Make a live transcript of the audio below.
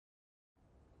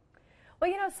Well,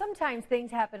 you know, sometimes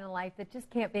things happen in life that just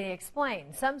can't be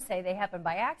explained. Some say they happen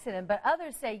by accident, but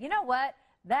others say, you know what?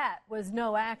 That was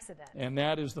no accident. And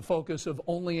that is the focus of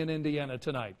Only in Indiana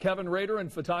tonight. Kevin Rader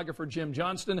and photographer Jim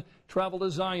Johnston travel to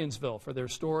Zionsville for their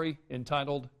story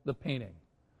entitled The Painting.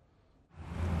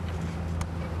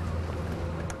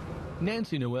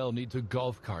 Nancy Noel needs a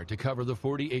golf cart to cover the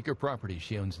 40-acre property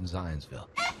she owns in Zionsville.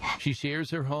 She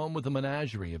shares her home with a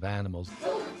menagerie of animals.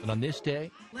 And on this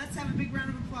day, let's have a big round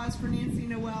of applause for Nancy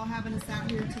Noel having us out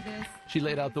here to this. She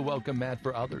laid out the welcome mat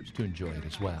for others to enjoy it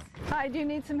as well. Hi, do you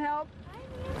need some help?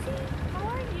 Hi, Nancy. How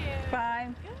are you?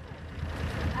 Fine. Good.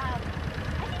 I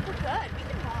think we're good. We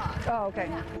can walk. Oh, okay.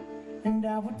 Yeah. And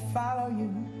I would follow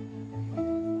you.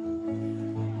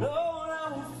 Lord,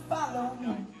 I would follow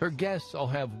you. Her guests all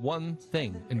have one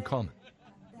thing in common.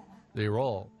 They're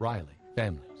all Riley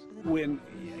families. When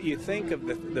you think of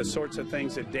the sorts of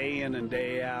things that day in and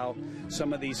day out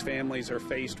some of these families are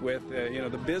faced with, you know,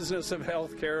 the business of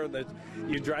healthcare, that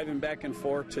you're driving back and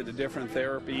forth to the different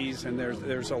therapies, and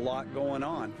there's a lot going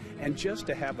on. And just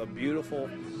to have a beautiful,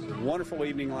 wonderful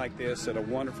evening like this at a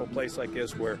wonderful place like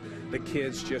this where the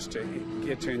kids just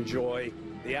get to enjoy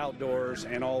the outdoors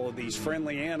and all of these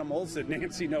friendly animals that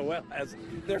Nancy Noel has.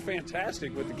 They're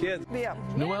fantastic with the kids. Yeah.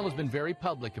 Noel has been very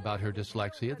public about her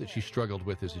dyslexia that she struggled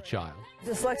with as a child.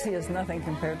 Dyslexia is nothing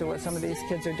compared to what some of these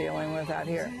kids are dealing with out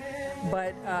here.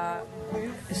 But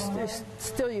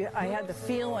still, I had the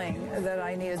feeling that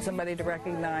I needed somebody to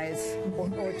recognize or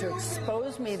to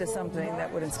expose me to something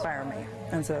that would inspire me.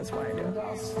 And so that's why I do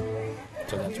it.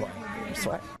 So that's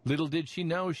why. Little did she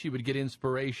know she would get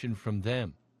inspiration from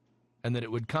them, and that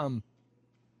it would come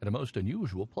at a most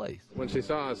unusual place. When she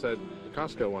saw us at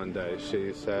Costco one day,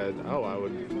 she said, "Oh, I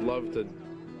would love to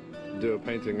do a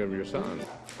painting of your son."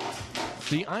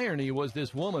 The irony was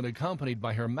this woman, accompanied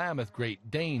by her mammoth Great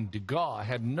Dane, Degas,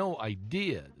 had no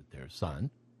idea that their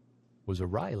son was a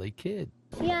Riley kid.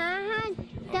 Yeah, I had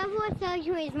several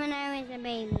surgeries when I was a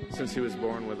baby. Since he was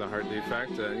born with a heart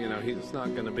defect, you know, he's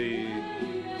not going to be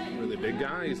a really big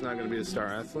guy. He's not going to be a star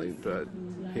athlete, but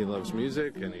he loves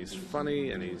music, and he's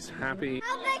funny, and he's happy.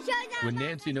 When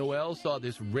Nancy Noel saw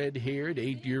this red-haired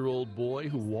 8-year-old boy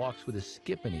who walks with a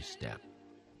skip in his step,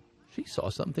 she saw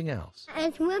something else.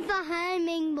 It's with a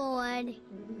hummingbird.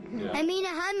 Yeah. I mean a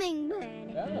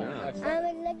hummingbird. Yeah. I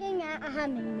was looking at a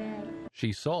hummingbird.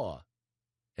 She saw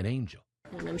an angel.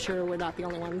 And I'm sure we're not the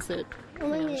only ones that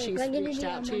she's reached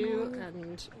out to.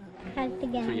 And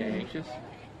so you're anxious?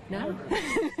 No.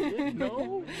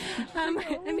 No?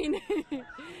 I mean,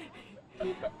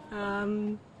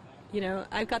 you know,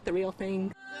 I've got the real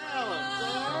thing.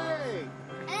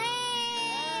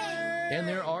 And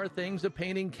there are things a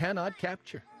painting cannot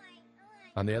capture.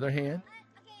 On the other hand,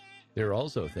 there are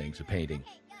also things a painting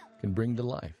can bring to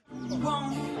life.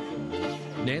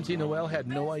 Nancy Noel had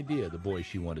no idea the boy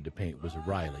she wanted to paint was a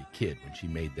Riley kid when she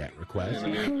made that request.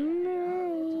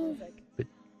 But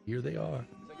here they are,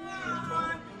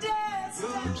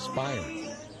 inspiring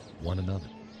one another.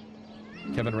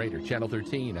 Kevin Rader, Channel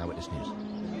 13, Eyewitness News. You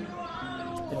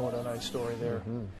know, what a nice story there.